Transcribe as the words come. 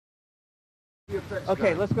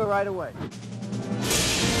Okay, let's go right away.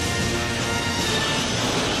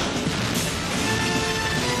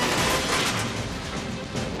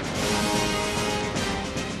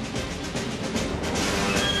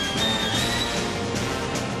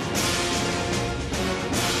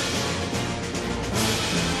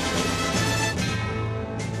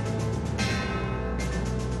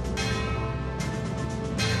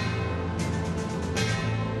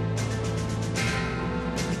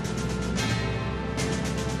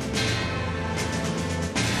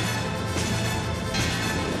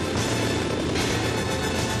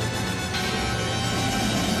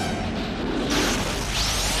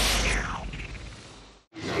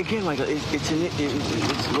 Again, like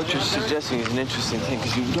it's what you're suggesting is an interesting thing,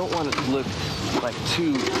 because you don't want it to look like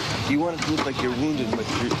you want it to look like you're wounded, but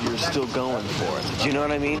you're still going for it. Do you know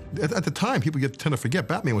what I mean? At the time, people tend to forget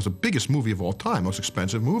Batman was the biggest movie of all time, most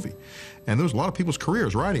expensive movie, and there was a lot of people's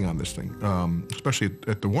careers riding on this thing, especially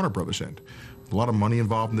at the Warner Brothers end. A lot of money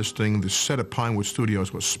involved in this thing. The set at Pinewood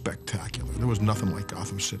Studios was spectacular. There was nothing like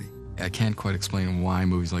Gotham City. I can't quite explain why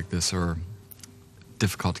movies like this are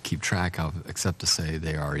difficult to keep track of, except to say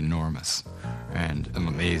they are enormous. And I'm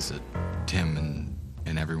amazed at Tim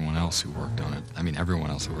and everyone else who worked on it. I mean, everyone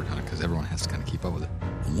else who worked on it, because everyone has to kind of keep up with it.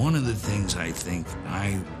 One of the things I think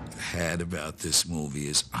I had about this movie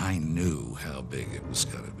is I knew how big it was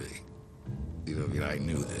going to be. You know, I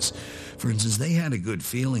knew this. For instance, they had a good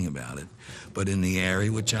feeling about it, but in the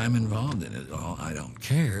area which I'm involved in, I don't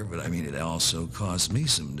care, but I mean, it also cost me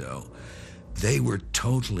some dough. They were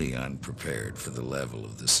totally unprepared for the level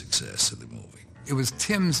of the success of the movie. It was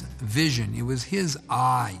Tim's vision. It was his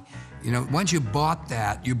eye. You know, once you bought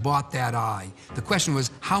that eye. The question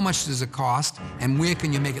was, how much does it cost, and where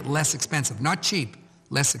can you make it less expensive? Not cheap,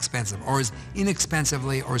 less expensive, or as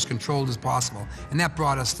inexpensively or as controlled as possible. And that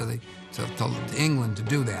brought us to England to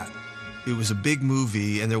do that. It was a big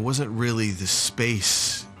movie, and there wasn't really the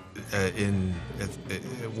space at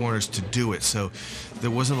Warner's to do it, so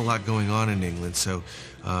there wasn't a lot going on in England. So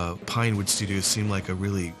Pinewood Studios seemed like a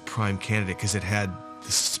really prime candidate, because it had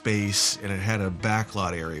the space and it had a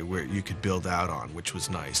backlot area where you could build out on, which was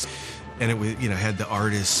nice. And it was, had the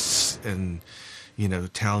artists and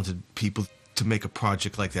talented people to make a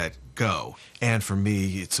project like that go. And for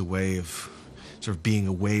me, it's a way of sort of being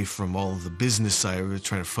away from all of the business side of it,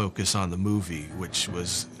 trying to focus on the movie, which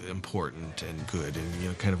was important and good,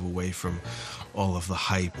 and kind of away from all of the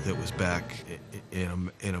hype that was back in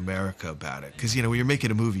America about it. Because when you're making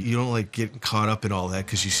a movie, you don't like get caught up in all that,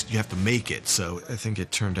 because you have to make it. So I think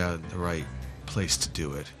it turned out the right place to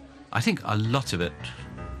do it. I think a lot of it,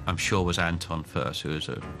 I'm sure, was Anton first, who was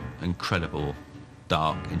an incredible,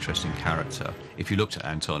 dark, interesting character. If you looked at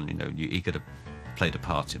Anton, he could have played a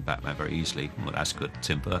part in Batman very easily, well, as could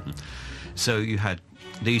Tim Burton. So you had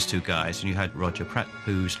these two guys, and you had Roger Pratt,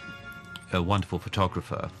 who's a wonderful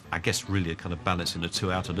photographer. I guess really kind of balancing the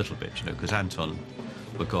two out a little bit, because Anton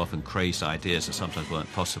would go off and crazy ideas that sometimes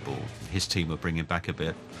weren't possible. His team were bringing back a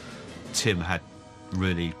bit. Tim had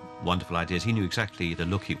really wonderful ideas. He knew exactly the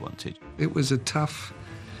look he wanted. It was a tough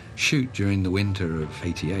shoot during the winter of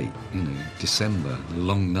 '88, December,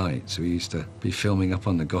 long nights. We used to be filming up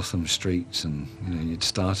on the Gotham streets, and you'd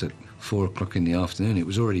start at 4 o'clock in the afternoon. It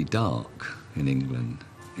was already dark in England,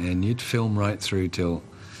 and you'd film right through till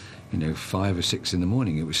 5 or 6 in the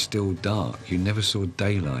morning. It was still dark. You never saw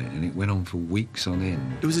daylight, and it went on for weeks on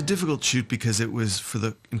end. It was a difficult shoot, because it was, for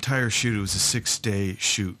the entire shoot, it was a 6-day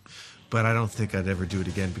shoot. But I don't think I'd ever do it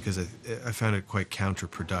again, because I found it quite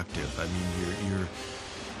counterproductive. I mean,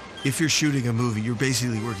 if you're shooting a movie, you're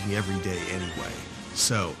basically working every day anyway.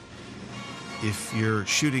 So if you're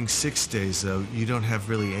shooting 6 days, though, you don't have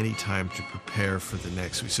really any time to prepare for the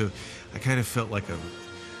next week. So I kind of felt like a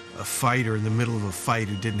fighter in the middle of a fight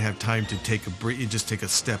who didn't have time to take a break, just take a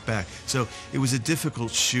step back. So it was a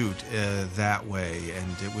difficult shoot that way,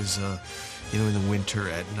 and it was in the winter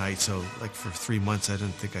at night. So like for 3 months, I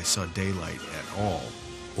didn't think I saw daylight at all.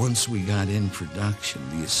 Once we got in production,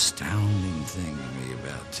 the astounding thing to me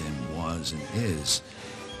about Tim was and is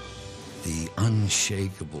the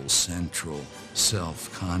unshakable central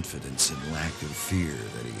self-confidence and lack of fear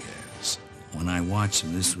that he has. When I watched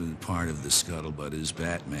him, this was part of the scuttlebutt, his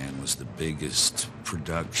Batman was the biggest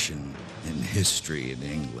production in history in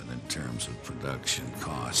England in terms of production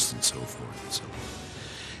costs and so forth and so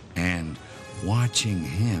forth. And watching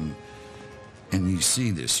him, and you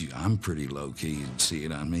see this, I'm pretty low-key, you can see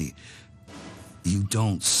it on me, you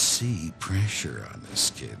don't see pressure on this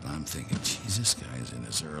kid. I'm thinking, geez, this guy's in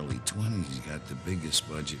his early 20s, he's got the biggest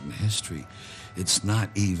budget in history. It's not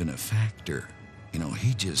even a factor.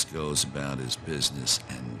 He just goes about his business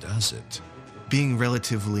and does it. being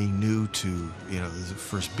relatively new to, you know, the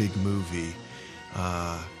first big movie,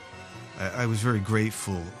 I was very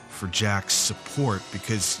grateful for Jack's support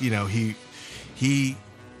because, you know, he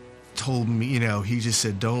told me, you know, he just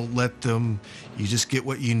said, don't let them, you just get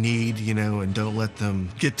what you need, you know, and don't let them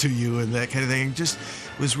get to you and that kind of thing. Just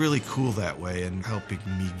was really cool that way and helping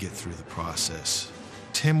me get through the process.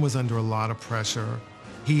 Tim was under a lot of pressure.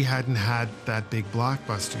 He hadn't had that big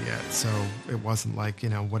blockbuster yet, so it wasn't like, you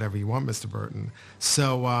know, whatever you want, Mr. Burton.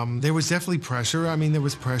 So there was definitely pressure. I mean, there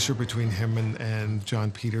was pressure between him and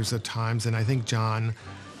John Peters at times, and I think John,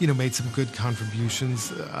 you know, made some good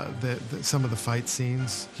contributions. Some of the fight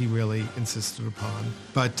scenes he really insisted upon.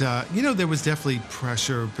 But, you know, there was definitely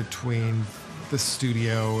pressure between the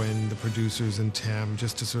studio and the producers and Tim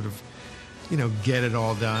just to sort of, you know, get it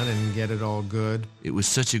all done and get it all good. It was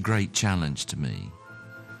such a great challenge to me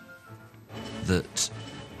that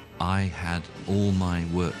I had all my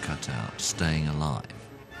work cut out staying alive.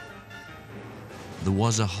 There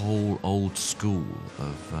was a whole old school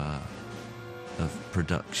of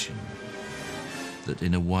production that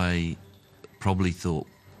in a way probably thought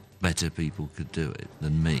better people could do it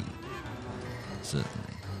than me,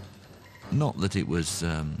 certainly. Not that it was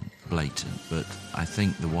blatant, but I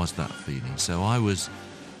think there was that feeling. So I was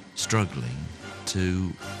struggling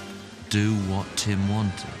to do what Tim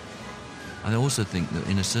wanted. I also think that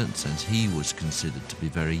in a certain sense he was considered to be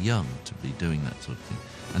very young to be doing that sort of thing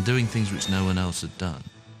and doing things which no one else had done.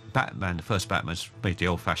 Batman, the first Batman's made the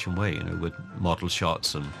old-fashioned way, you know, with model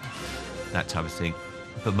shots and that type of thing.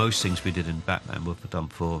 But most things we did in Batman were done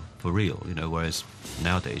for real, you know, whereas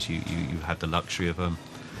nowadays you have the luxury of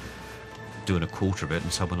doing a quarter of it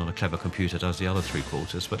and someone on a clever computer does the other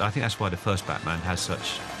three-quarters. But I think that's why the first Batman has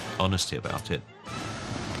such honesty about it.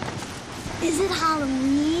 Is it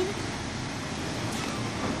Halloween?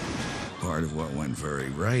 Part of what went very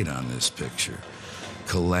right on this picture,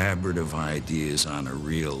 collaborative ideas on a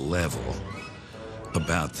real level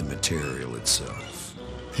about the material itself.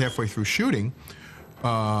 Halfway through shooting,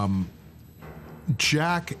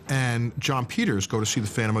 Jack and John Peters go to see the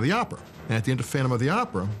Phantom of the Opera. And at the end of Phantom of the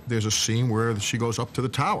Opera, there's a scene where she goes up to the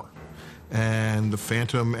tower. And the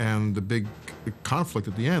Phantom and the big conflict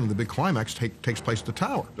at the end, the big climax, takes place at the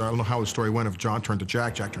tower. I don't know how the story went, if John turned to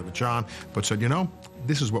Jack, Jack turned to John, but said, you know,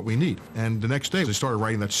 this is what we need. And the next day, they started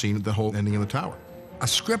writing that scene, the whole ending in the tower. A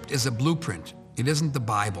script is a blueprint. It isn't the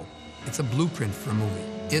Bible. It's a blueprint for a movie.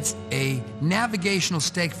 It's a navigational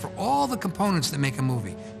stake for all the components that make a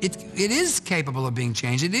movie. It is capable of being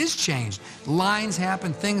changed. It is changed. Lines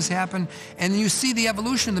happen, things happen, and you see the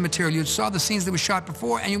evolution of the material. You saw the scenes that were shot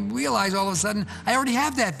before, and you realize all of a sudden, I already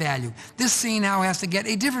have that value. This scene now has to get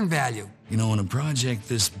a different value. You know, in a project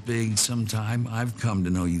this big, sometime I've come to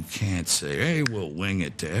know you can't say, hey, we'll wing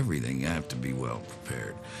it to everything. You have to be well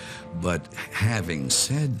prepared. But having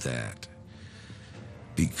said that,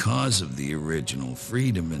 because of the original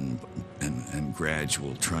freedom and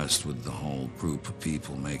gradual trust with the whole group of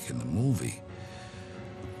people making the movie,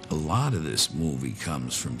 a lot of this movie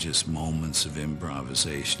comes from just moments of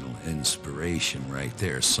improvisational inspiration right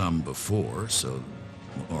there. Some before,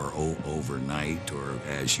 or overnight, or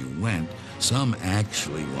as you went. Some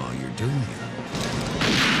actually while you're doing it.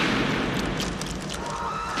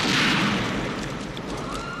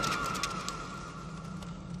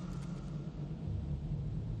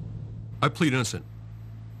 I plead innocent.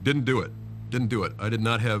 Didn't do it. I did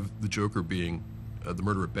not have the Joker being the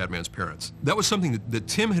murderer of Batman's parents. That was something that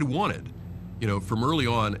Tim had wanted, you know, from early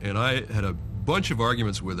on, and I had a bunch of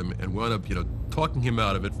arguments with him and wound up, you know, talking him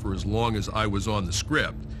out of it for as long as I was on the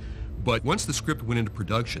script. But once the script went into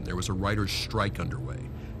production, there was a writer's strike underway,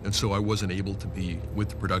 and so I wasn't able to be with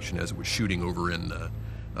the production as it was shooting over in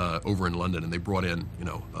London, and they brought in, you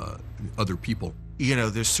know, other people. You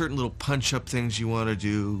know, there's certain little punch-up things you want to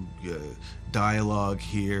do, dialogue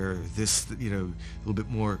here, this, you know, a little bit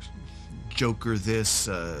more Joker this,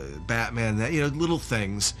 Batman that, you know, little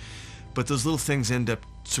things. But those little things end up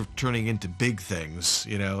sort of turning into big things,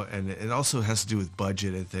 you know, and it also has to do with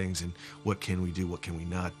budget and things and what can we do, what can we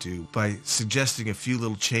not do. By suggesting a few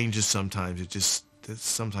little changes sometimes, it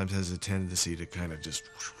sometimes has a tendency to kind of just...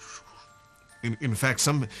 In fact,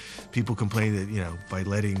 some people complain that, you know, by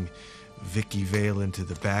letting Vicky Vale into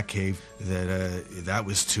the Batcave, that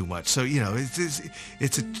was too much. So, you know,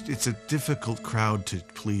 it's a difficult crowd to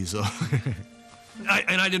please. And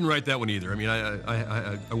I didn't write that one either. I mean,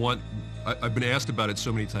 I've been asked about it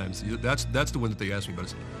so many times. That's the one that they asked me about.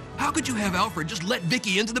 Is, how could you have Alfred just let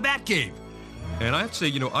Vicky into the Batcave? And I have to say,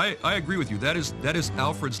 you know, I agree with you. That is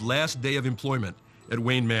Alfred's last day of employment at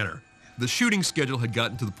Wayne Manor. The shooting schedule had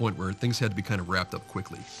gotten to the point where things had to be kind of wrapped up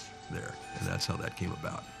quickly there, and that's how that came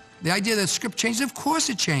about. The idea that script changes, of course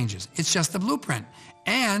it changes. It's just the blueprint.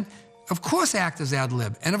 And of course actors ad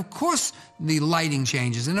lib. And of course the lighting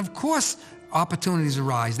changes. And of course opportunities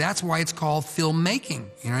arise. That's why it's called filmmaking.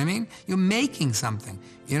 You know what I mean? You're making something.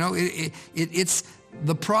 You know, it's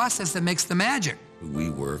the process that makes the magic. We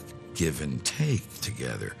work give and take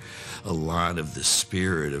together. A lot of the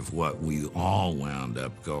spirit of what we all wound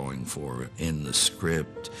up going for in the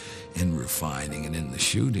script, in refining, and in the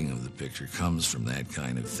shooting of the picture comes from that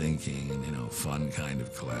kind of thinking and, you know, fun kind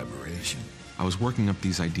of collaboration. I was working up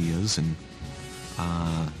these ideas, and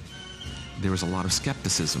there was a lot of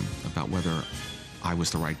skepticism about whether I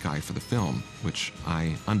was the right guy for the film, which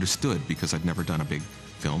I understood because I'd never done a big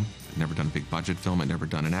film, I'd never done a big budget film, I'd never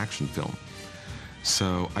done an action film.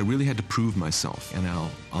 So I really had to prove myself, and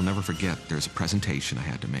I'll never forget, there's a presentation I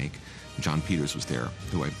had to make. John Peters was there,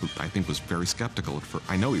 who I think was very skeptical.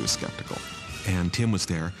 I know he was skeptical. And Tim was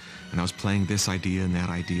there, and I was playing this idea and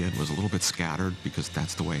that idea. It was a little bit scattered because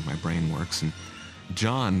that's the way my brain works. And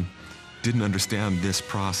John didn't understand this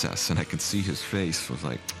process, and I could see his face was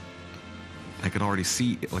like, I could already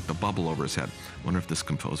see like the bubble over his head. Wonder if this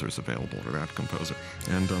composer is available or that composer.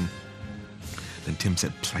 And then Tim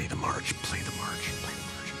said, play the march, play the march, play the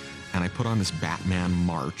march. And I put on this Batman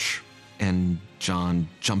march, and John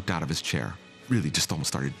jumped out of his chair, really just almost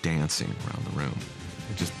started dancing around the room.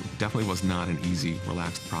 It just definitely was not an easy,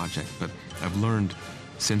 relaxed project, but I've learned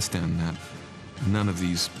since then that none of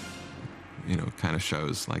these, you know, kind of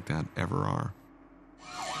shows like that ever are.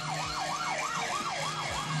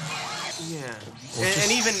 Yeah,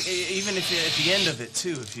 and even if at the end of it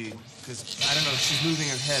too, because I don't know, she's moving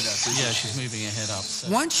her head up. Yeah, she's moving her head up.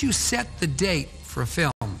 So. Once you set the date for a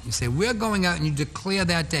film, you say, we're going out, and you declare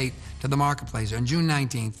that date to the marketplace on June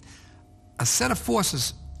 19th, a set of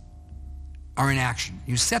forces are in action.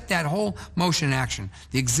 You set that whole motion in action.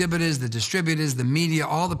 The exhibitors, the distributors, the media,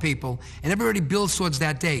 all the people, and everybody builds towards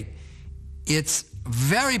that date. It's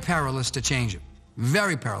very perilous to change it.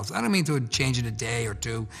 Very perilous. I don't mean to change it a day or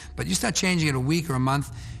two, but you start changing it a week or a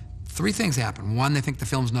month, three things happen. One, they think the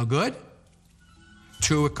film's no good.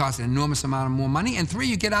 Two, it costs an enormous amount of more money. And three,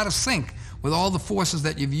 you get out of sync with all the forces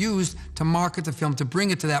that you've used to market the film, to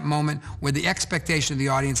bring it to that moment where the expectation of the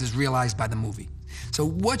audience is realized by the movie. So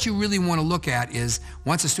what you really want to look at is,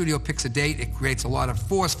 once a studio picks a date, it creates a lot of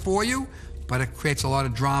force for you, but it creates a lot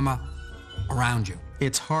of drama around you.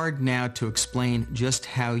 It's hard now to explain just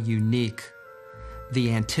how unique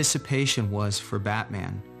the anticipation was for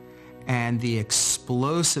Batman, and the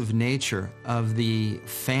explosive nature of the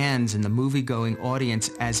fans and the movie-going audience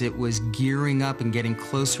as it was gearing up and getting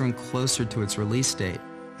closer and closer to its release date.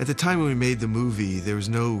 At the time when we made the movie, there was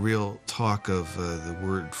no real talk of the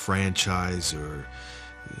word franchise or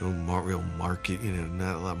real market,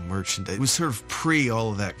 not a lot of merchandise. It was sort of pre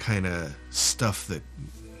all of that kind of stuff that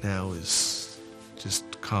now is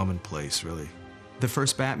just commonplace, really. The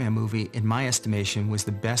first Batman movie, in my estimation, was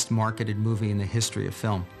the best marketed movie in the history of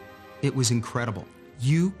film. It was incredible.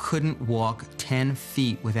 You couldn't walk 10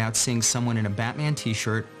 feet without seeing someone in a Batman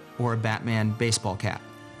t-shirt or a Batman baseball cap.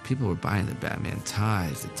 People were buying the Batman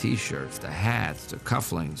ties, the t-shirts, the hats, the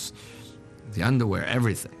cufflinks, the underwear,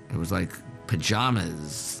 everything. It was like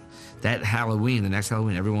pajamas. That Halloween, the next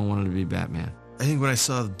Halloween, everyone wanted to be Batman. I think when I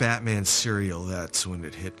saw the Batman cereal, that's when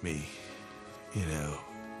it hit me,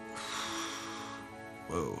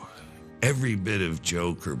 Whoa. Every bit of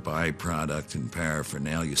joke or byproduct and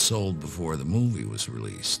paraphernalia sold before the movie was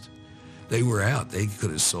released. They were out. They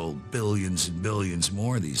could have sold billions and billions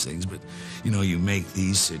more of these things, but, you make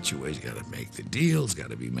these situations, you got to make the deals, got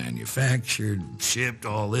to be manufactured, shipped,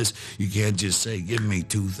 all this. You can't just say, give me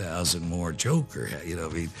 2,000 more Joker,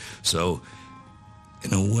 So,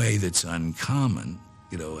 in a way that's uncommon,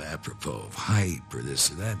 apropos of hype or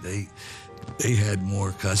this or that, they had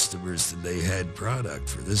more customers than they had product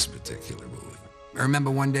for this particular movie. I remember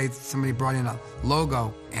one day somebody brought in a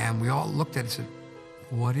logo, and we all looked at it and said,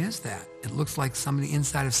 what is that? It looks like somebody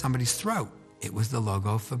inside of somebody's throat. It was the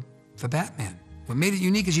logo for Batman. What made it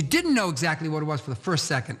unique is you didn't know exactly what it was for the first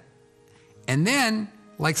second. And then,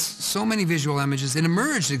 like so many visual images, it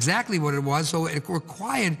emerged exactly what it was, so it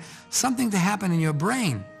required something to happen in your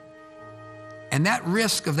brain. And that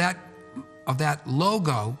risk of that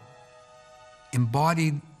logo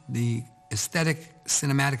embodied the aesthetic,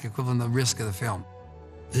 cinematic equivalent of the risk of the film.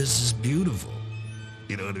 This is beautiful.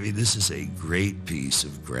 You know what I mean? This is a great piece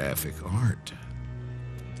of graphic art.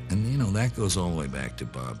 And, that goes all the way back to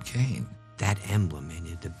Bob Kane. That emblem,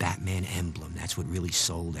 the Batman emblem, that's what really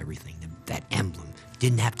sold everything. That emblem.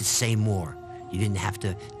 Didn't have to say more. You didn't have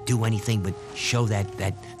to do anything but show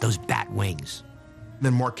those bat wings.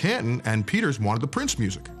 Then Mark Canton and Peters wanted the Prince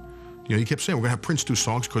music. You know, he kept saying, we're going to have Prince do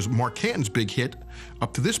songs because Mark Canton's big hit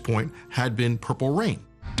up to this point had been Purple Rain.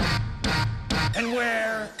 And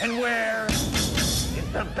where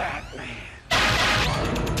is the Batman?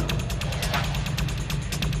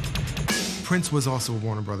 Prince was also a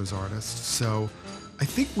Warner Brothers artist, so I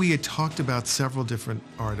think we had talked about several different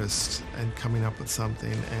artists and coming up with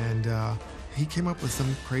something, and he came up with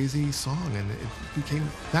some crazy song, and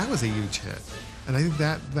that was a huge hit. And I think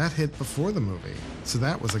that hit before the movie, so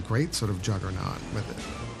that was a great sort of juggernaut with it.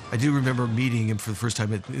 I do remember meeting him for the first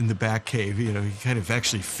time in the Batcave. You know, he kind of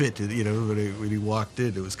actually fit, you know, when he walked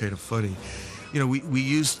in. It was kind of funny. You know, we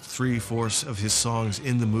used 3/4 of his songs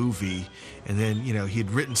in the movie, and then, you know, he had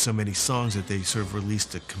written so many songs that they sort of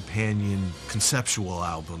released a companion conceptual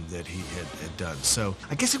album that he had done. So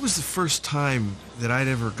I guess it was the first time that I'd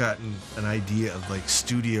ever gotten an idea of, like,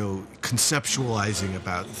 studio conceptualizing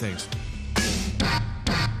about things.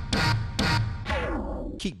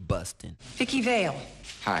 Keep busting. Vicky Vale.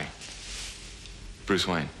 Hi. Bruce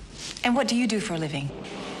Wayne. And what do you do for a living?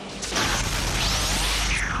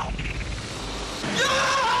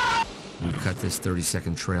 We cut this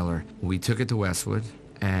 30-second trailer. We took it to Westwood,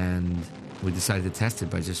 and we decided to test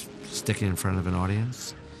it by just sticking it in front of an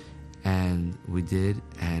audience. And we did,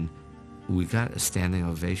 and we got a standing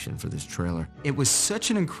ovation for this trailer. It was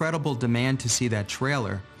such an incredible demand to see that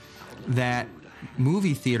trailer that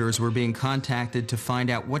movie theaters were being contacted to find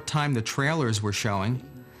out what time the trailers were showing,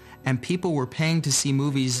 and people were paying to see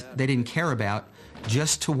movies they didn't care about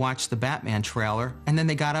just to watch the Batman trailer, and then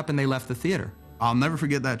they got up and they left the theater. I'll never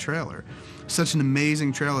forget that trailer. Such an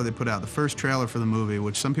amazing trailer they put out, the first trailer for the movie,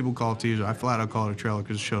 which some people call a teaser. I flat out call it a trailer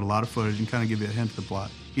because it showed a lot of footage and kind of give you a hint of the plot.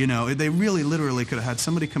 You know, they really literally could have had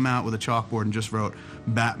somebody come out with a chalkboard and just wrote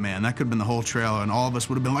Batman. That could have been the whole trailer, and all of us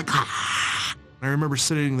would have been like, ah! I remember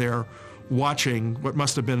sitting there watching what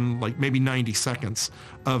must have been like maybe 90 seconds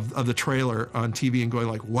of the trailer on TV and going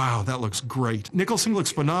like, wow, that looks great. Nicholson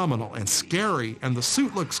looks phenomenal and scary, and the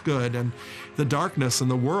suit looks good, and the darkness and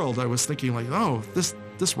the world, I was thinking like, oh, this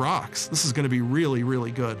rocks. This is going to be really,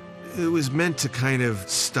 really good. It was meant to kind of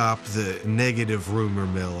stop the negative rumor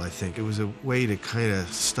mill, I think. It was a way to kind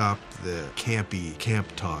of stop the campy camp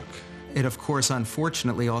talk. It, of course,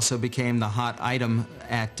 unfortunately also became the hot item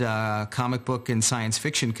at comic book and science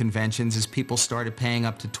fiction conventions as people started paying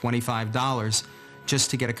up to $25 just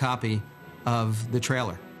to get a copy of the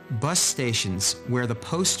trailer. Bus stations where the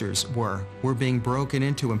posters were being broken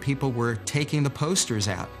into, and people were taking the posters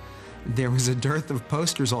out. There was a dearth of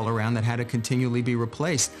posters all around that had to continually be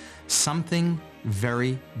replaced. Something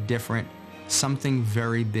very different, something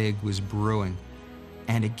very big was brewing.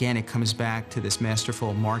 And again, it comes back to this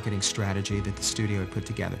masterful marketing strategy that the studio had put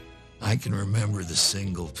together. I can remember the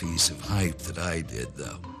single piece of hype that I did,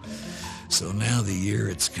 though. So now the year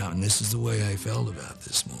it's coming, this is the way I felt about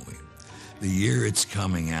this movie. The year it's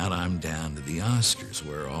coming out, I'm down to the Oscars,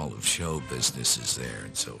 where all of show business is there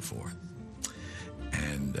and so forth.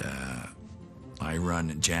 And I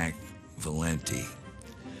run Jack Valenti,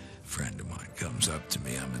 friend of mine, comes up to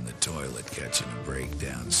me. I'm in the toilet catching a break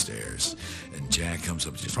downstairs, and Jack comes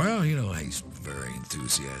up and says, well, you know, he's very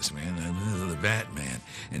enthusiastic, man. I'm the Batman.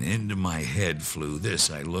 And into my head flew this.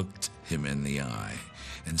 I looked him in the eye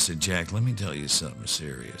and said, Jack, let me tell you something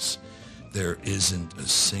serious. There isn't a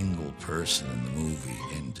single person in the movie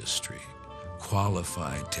industry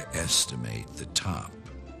qualified to estimate the top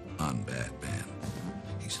on Batman.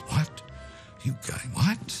 He said, what? You guy,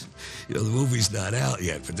 what? You know, the movie's not out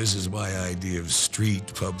yet, but this is my idea of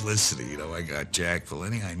street publicity. You know, I got Jack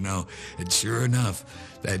Valenti, I know. And sure enough,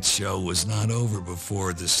 that show was not over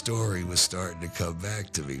before the story was starting to come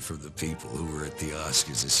back to me from the people who were at the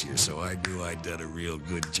Oscars this year. So I knew I'd done a real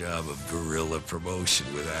good job of guerrilla promotion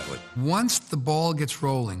with that one. Once the ball gets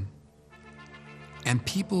rolling and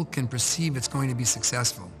people can perceive it's going to be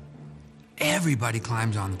successful, everybody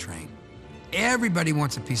climbs on the train. Everybody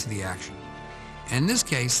wants a piece of the action. And in this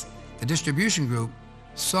case, the distribution group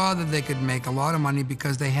saw that they could make a lot of money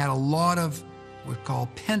because they had a lot of what's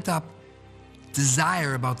called pent-up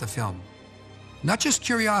desire about the film. Not just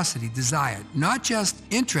curiosity, desire. Not just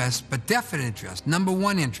interest, but definite interest. Number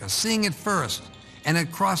one interest, seeing it first. And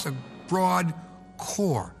across a broad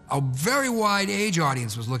core. A very wide age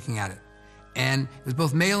audience was looking at it. And it was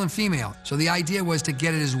both male and female. So the idea was to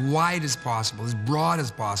get it as wide as possible, as broad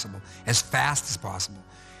as possible, as fast as possible.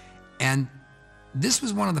 And this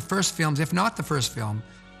was one of the first films, if not the first film,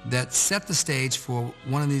 that set the stage for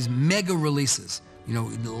one of these mega releases. You know,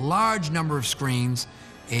 a large number of screens,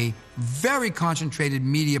 a very concentrated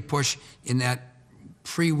media push in that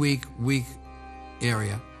week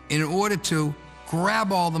area in order to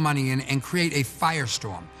grab all the money in and create a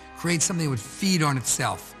firestorm, create something that would feed on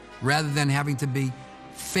itself. rather than having to be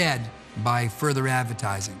fed by further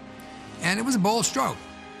advertising. And it was a bold stroke.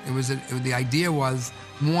 The idea was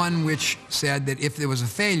one which said that if there was a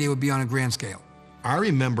failure, it would be on a grand scale. I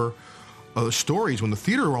remember stories when the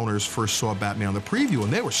theater owners first saw Batman on the preview,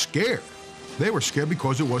 and they were scared. They were scared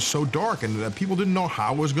because it was so dark and that people didn't know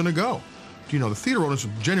how it was going to go. You know, the theater owners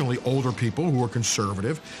were genuinely older people who were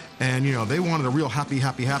conservative, and, you know, they wanted a real happy,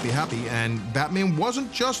 and Batman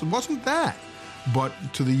wasn't that. But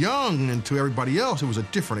to the young and to everybody else, it was a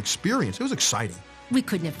different experience. It was exciting. We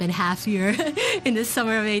couldn't have been happier in the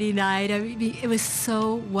summer of '89. I mean, it was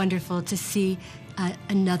so wonderful to see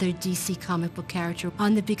another DC comic book character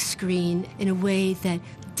on the big screen in a way that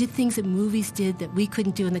did things that movies did that we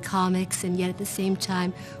couldn't do in the comics, and yet at the same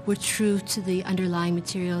time were true to the underlying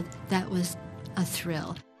material. That was a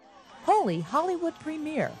thrill. Holy Hollywood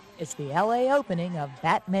premiere. It's the LA opening of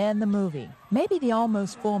Batman the movie. Maybe the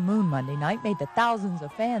almost full moon Monday night made the thousands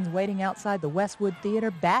of fans waiting outside the Westwood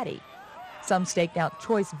Theater batty. Some staked out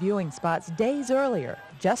choice viewing spots days earlier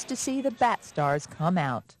just to see the Bat stars come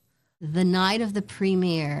out. The night of the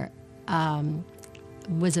premiere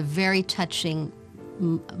was a very touching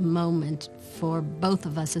moment for both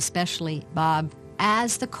of us, especially Bob.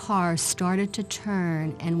 As the car started to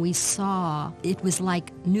turn and we saw, it was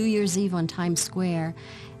like New Year's Eve on Times Square,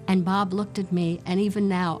 and Bob looked at me, and even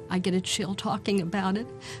now I get a chill talking about it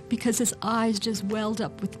because his eyes just welled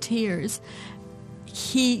up with tears.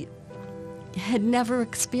 He had never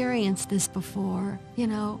experienced this before, you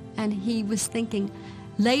know, and he was thinking,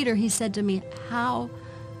 later he said to me,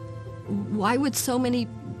 why would so many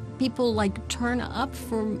people like turn up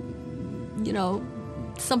for, you know,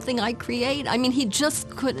 something I create? I mean, he just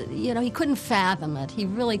couldn't, you know, he couldn't fathom it. He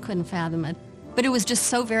really couldn't fathom it. But it was just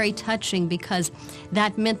so very touching because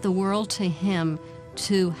that meant the world to him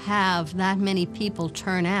to have that many people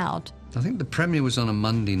turn out. I think the premiere was on a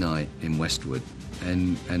Monday night in Westwood,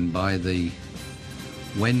 and by the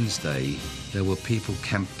Wednesday there were people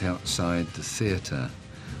camped outside the theatre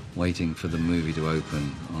waiting for the movie to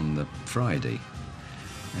open on the Friday.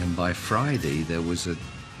 And by Friday there was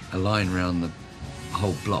a line around the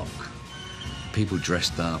whole block. People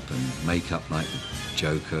dressed up and makeup like the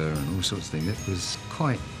Joker and all sorts of things. It was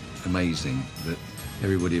quite amazing that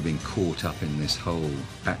everybody had been caught up in this whole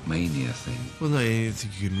Batmania thing. Well, no, I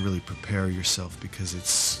think you can really prepare yourself because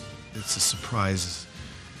it's a surprise.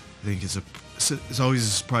 I think it's always a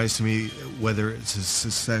surprise to me whether it's a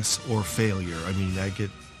success or failure. I mean, I get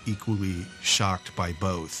equally shocked by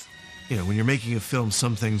both. You know, when you're making a film,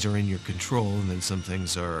 some things are in your control and then some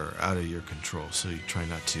things are out of your control. So you try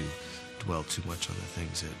not to dwell too much on the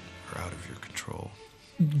things that are out of your control.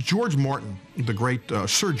 George Martin, the great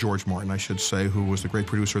Sir George Martin, I should say, who was the great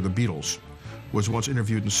producer of the Beatles, was once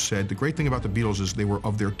interviewed and said, the great thing about the Beatles is they were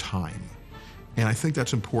of their time. And I think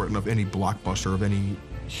that's important of any blockbuster, of any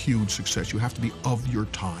huge success. You have to be of your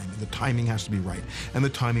time. The timing has to be right. And the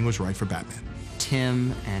timing was right for Batman.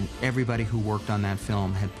 Tim and everybody who worked on that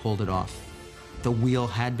film had pulled it off. The wheel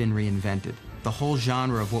had been reinvented. The whole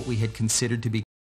genre of what we had considered to be